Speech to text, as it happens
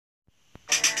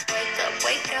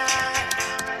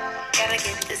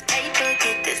get this paper,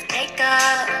 get this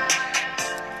makeup.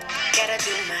 Gotta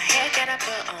do my hair, gotta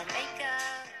put on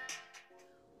makeup.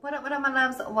 What up, my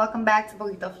loves? Welcome back to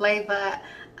Poquito Flava.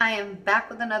 I am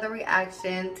back with another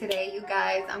reaction. Today, you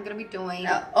guys, I'm gonna be doing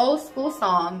an old school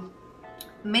song.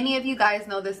 Many of you guys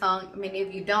know this song, many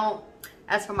of you don't.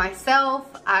 As for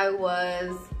myself, I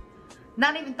was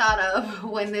not even thought of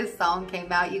when this song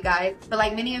came out, you guys. But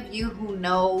like many of you who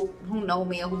know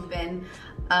me or who've been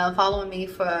following me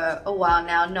for a while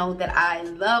now know that I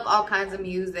love all kinds of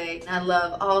music. I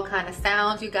love all kind of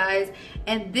sounds, you guys.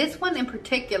 And this one in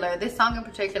particular, this song in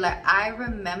particular, I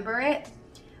remember it.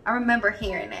 I remember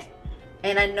hearing it.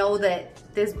 And I know that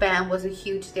this band was a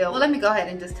huge deal. Well, let me go ahead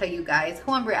and just tell you guys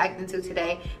who I'm reacting to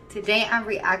today. Today I'm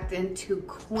reacting to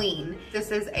Queen. This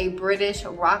is a British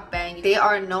rock band. They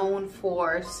are known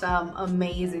for some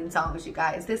amazing songs, you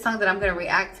guys. This song that I'm gonna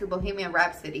react to, Bohemian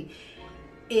Rhapsody,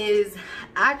 is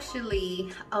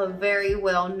actually a very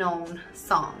well-known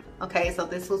song. Okay, so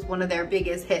this was one of their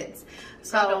biggest hits.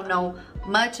 So I don't know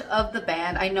much of the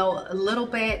band. I know a little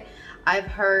bit. I've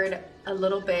heard a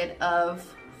little bit of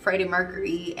Freddie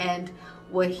Mercury and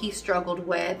what he struggled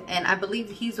with, and I believe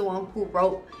he's the one who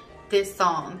wrote this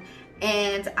song.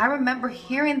 And I remember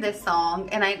hearing this song,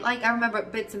 and I remember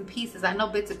bits and pieces. I know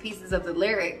bits and pieces of the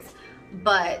lyrics,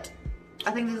 but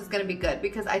I think this is gonna be good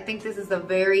because I think this is a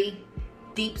very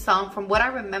deep song. From what I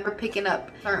remember picking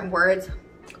up certain words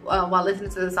while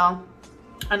listening to the song,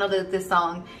 I know that this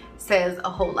song says a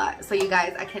whole lot. So you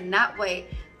guys, I cannot wait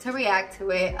to react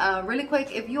to it. Really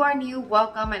quick, if you are new,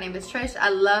 welcome. My name is Trish. I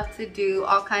love to do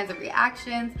all kinds of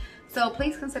reactions, so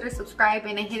please consider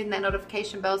subscribing and hitting that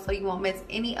notification bell so you won't miss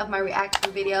any of my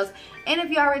reaction videos. And if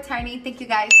you are returning, thank you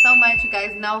guys so much. You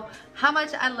guys know how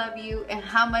much I love you and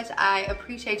how much I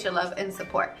appreciate your love and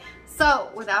support.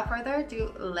 So without further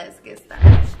ado, let's get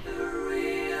started.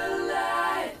 Real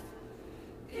life,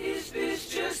 is this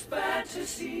just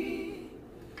fantasy?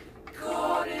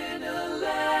 Caught in a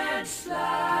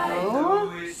landslide,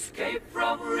 no escape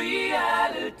from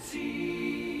reality.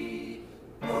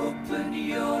 Open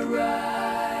your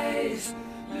eyes,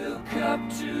 look up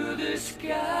to the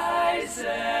skies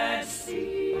and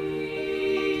see.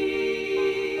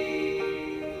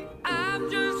 I'm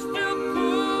just a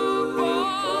poor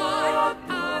boy,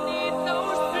 I need no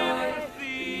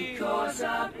sympathy, because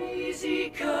I'm easy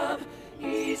come,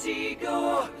 easy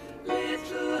go,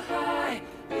 little high,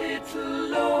 little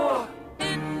low.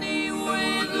 Any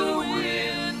way the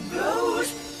wind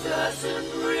blows doesn't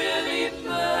really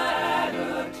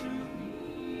matter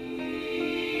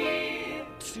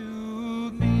to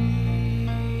me.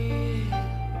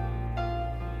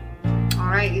 All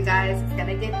right, you guys, it's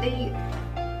gonna get deep.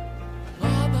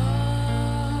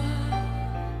 Mama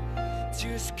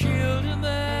just killed a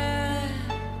man,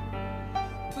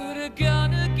 put a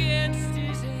gun against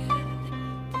his head,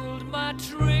 pulled my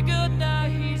trigger, now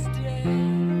he's dead.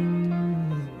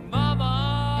 Mama,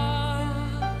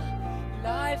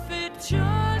 life had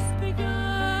just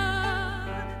begun,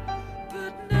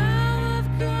 but now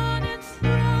I've gone and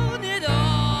thrown it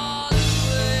all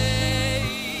away.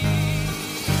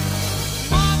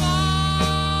 Mama,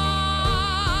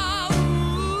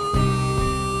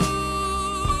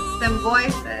 Them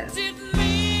voices. didn't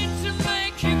mean to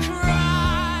make you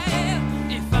cry.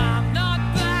 If I'm not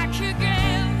back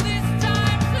again this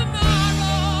time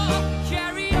tomorrow,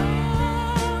 carry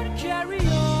on, carry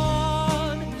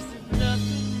on, as if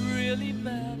nothing really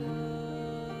matters.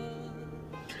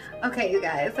 Okay, you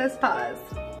guys, let's pause.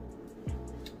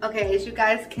 Okay, as you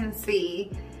guys can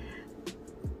see,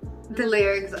 the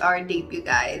lyrics are deep, you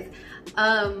guys.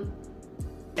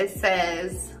 It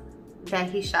says that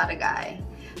he shot a guy.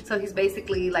 So he's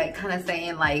basically like kind of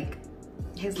saying like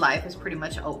his life is pretty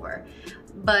much over.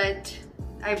 But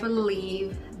I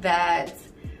believe that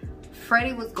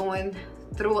Freddie was going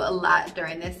through a lot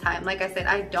during this time. Like I said,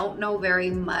 I don't know very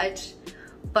much,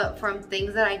 but from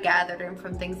things that I gathered and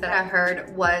from things that I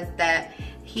heard was that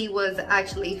he was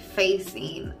actually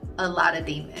facing a lot of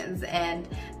demons. And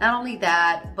not only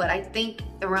that, but I think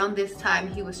around this time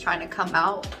he was trying to come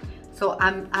out. So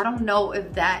I don't know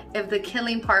if the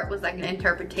killing part was like an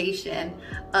interpretation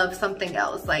of something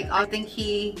else. Like I think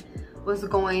he was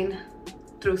going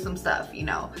through some stuff, you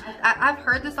know. I've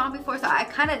heard the song before, so I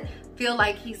kind of feel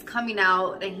like he's coming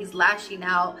out and he's lashing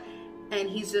out and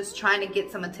he's just trying to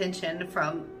get some attention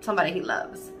from somebody he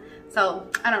loves. So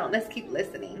I don't know, let's keep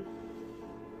listening.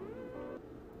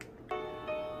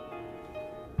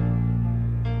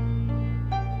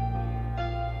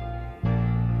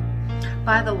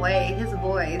 By the way, his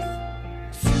voice,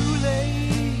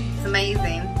 it's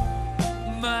amazing.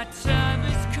 My time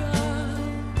has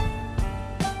come,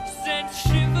 sent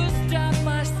shivers down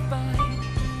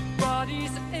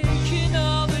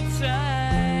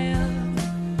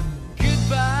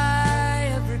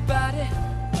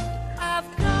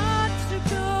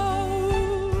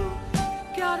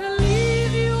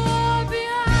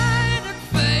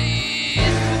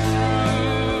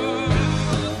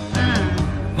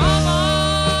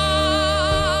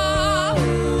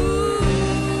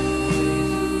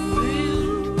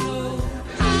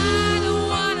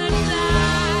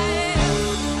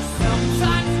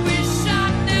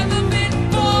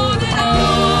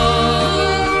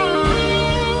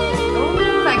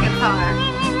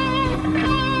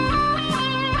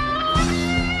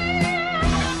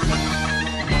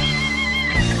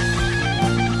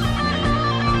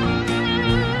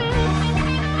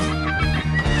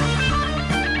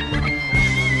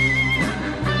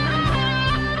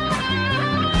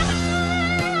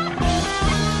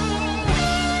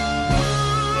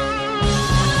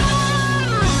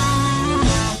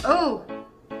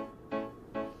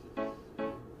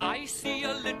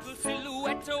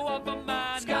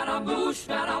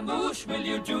rush, will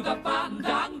you do the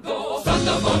fandango?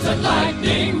 Thunderbolt and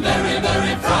lightning, very,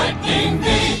 very frightening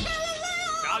me.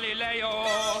 Galileo,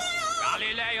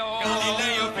 Galileo,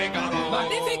 Galileo Figaro.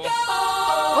 Magnifico!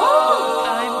 Oh.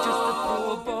 I'm just a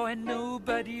poor boy,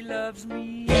 nobody loves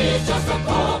me. He's just a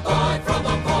poor boy from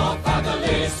a poor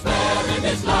family, sparing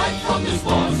his life from this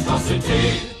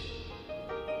monstrosity.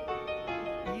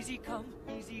 Easy come,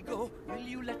 easy go, will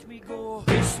you let me go?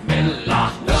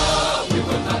 Bismillah, no, we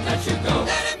will not let you go.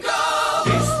 Let him go!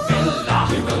 Bismillah,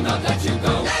 we will not let you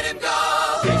go. Let him go!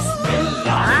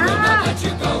 Bismillah, we will not let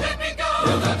you go. Let me go!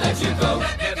 We'll not let you go.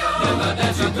 Let me go! We'll not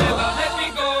let you go. Let me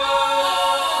go!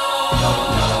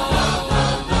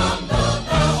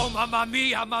 Oh, mamma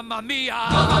mia, mamma mia.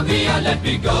 Mamma mia, let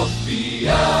me go.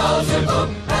 Beelzebub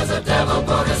has a devil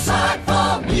put aside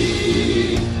for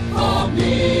me. For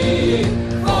me.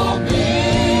 For me.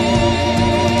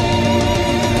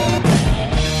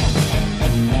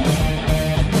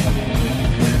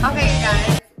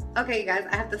 Okay, you guys,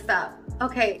 I have to stop.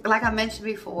 Okay, like I mentioned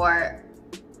before,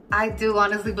 I do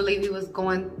honestly believe he was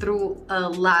going through a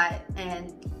lot,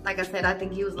 and like I said, I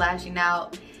think he was lashing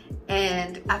out,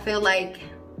 and I feel like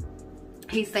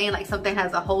he's saying like something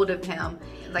has a hold of him,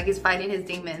 like he's fighting his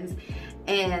demons.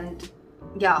 And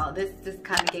y'all, this just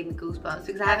kind of gave me goosebumps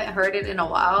because I haven't heard it in a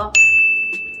while.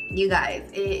 You guys,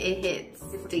 it hits.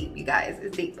 It's deep, you guys,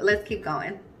 it's deep. But let's keep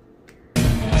going.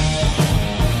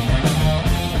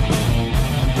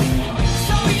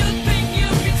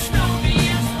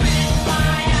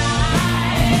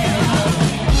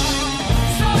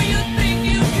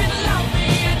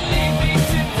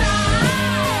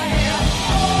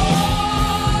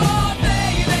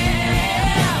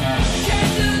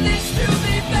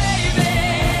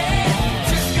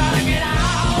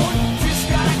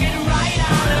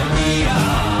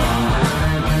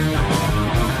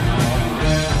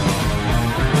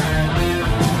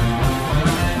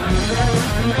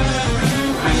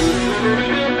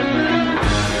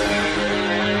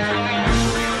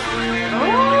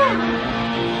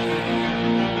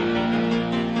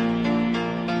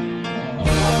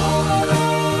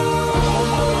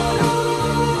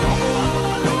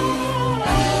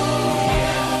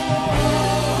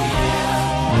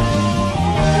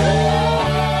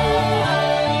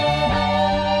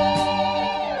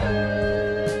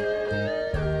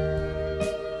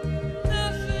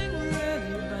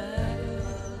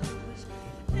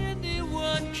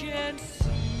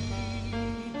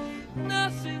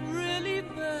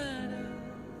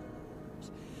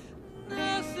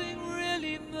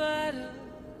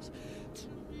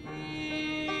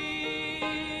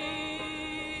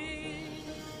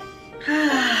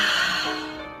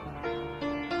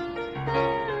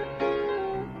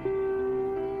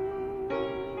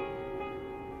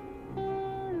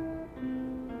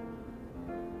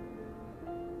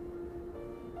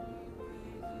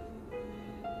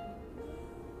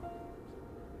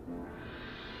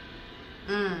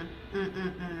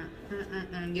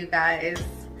 You guys,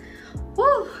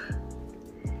 woo,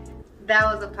 that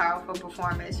was a powerful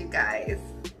performance, you guys.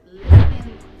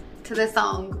 Listening to this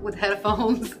song with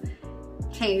headphones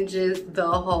changes the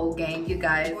whole game, you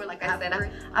guys. Like I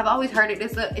said, I've always heard it.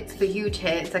 It's a huge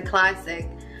hit. It's a classic,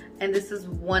 and this is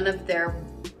one of their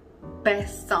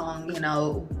best songs, you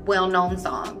know, well-known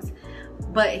songs.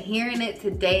 But hearing it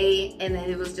today, and then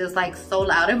it was just like so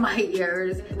loud in my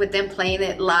ears with them playing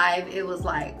it live, it was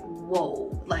like, whoa.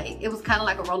 Like, it was kind of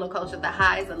like a roller coaster, the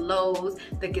highs, the lows,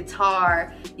 the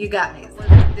guitar. You guys,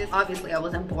 this, obviously I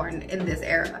wasn't born in this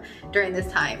era during this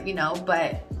time, you know,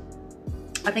 but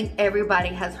I think everybody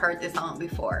has heard this song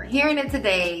before. Hearing it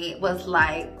today was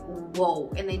like,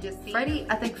 whoa. And they just see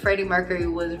I think Freddie Mercury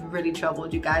was really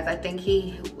troubled, you guys. I think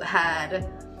he had,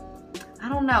 I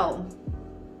don't know,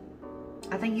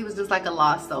 I think he was just like a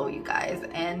lost soul, you guys.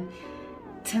 And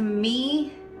to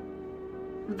me,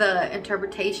 the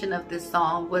interpretation of this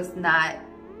song was not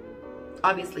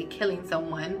obviously killing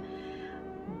someone,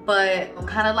 but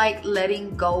kind of like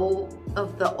letting go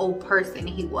of the old person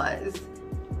he was.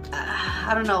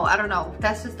 I don't know.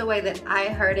 That's just the way that I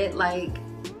heard it. Like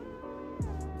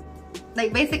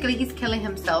basically he's killing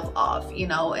himself off, you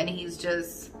know, and he's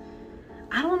just,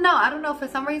 I don't know. For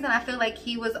some reason, I feel like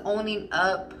he was owning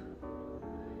up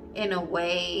in a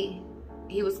way.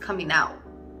 He was coming out.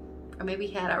 Or maybe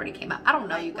he had already came out. I don't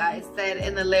know, you guys. Said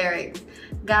in the lyrics,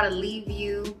 gotta leave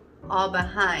you all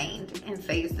behind and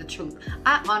face the truth.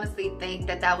 I honestly think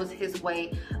that that was his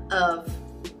way of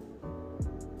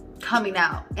coming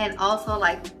out. And also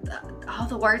like all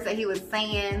the words that he was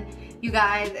saying, you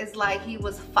guys, it's like he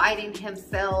was fighting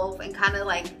himself and kind of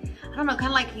like, I don't know,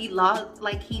 kind of like he lost,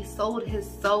 like he sold his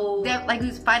soul. Like he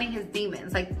was fighting his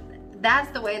demons. Like that's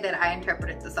the way that I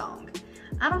interpreted the song.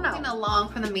 I don't know. Along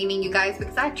from the meaning, you guys,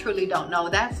 because I truly don't know.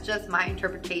 That's just my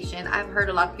interpretation. I've heard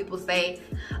a lot of people say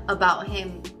about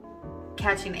him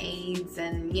catching AIDS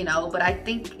and, you know, but I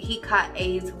think he caught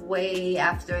AIDS way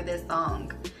after this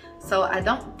song. So I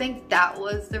don't think that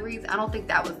was the reason. I don't think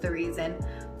that was the reason.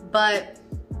 But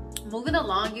moving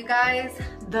along, you guys,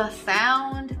 the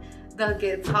sound, the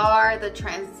guitar, the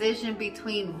transition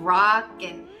between rock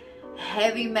and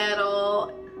heavy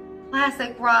metal,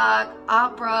 classic rock,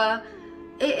 opera,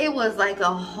 it was like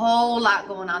a whole lot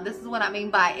going on. This is what I mean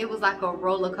by it was like a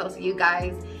roller coaster, you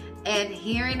guys. And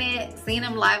hearing it, seeing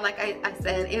him live, like I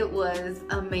said, it was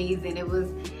amazing. It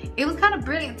was kind of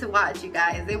brilliant to watch, you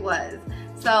guys. It was.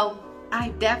 So I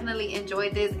definitely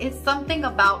enjoyed this. It's something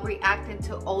about reacting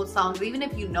to old songs, even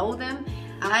if you know them.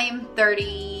 I'm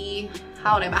 30,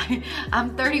 how old am I?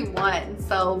 I'm 31.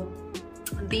 So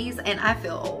these, and I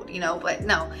feel old, you know, but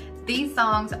no, these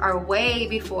songs are way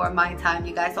before my time,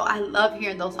 you guys. So I love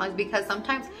hearing those songs because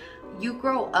sometimes you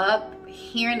grow up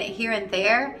hearing it here and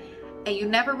there and you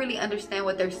never really understand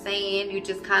what they're saying. You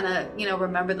just kind of, you know,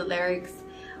 remember the lyrics.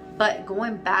 But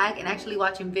going back and actually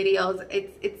watching videos,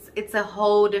 it's a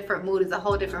whole different mood. It's a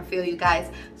whole different feel, you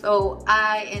guys. So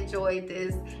I enjoyed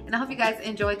this, and I hope you guys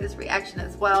enjoyed this reaction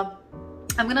as well.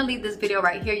 I'm gonna leave this video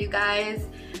right here, you guys,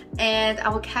 and I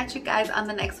will catch you guys on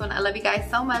the next one. I love you guys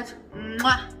so much.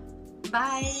 Mwah.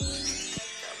 Bye.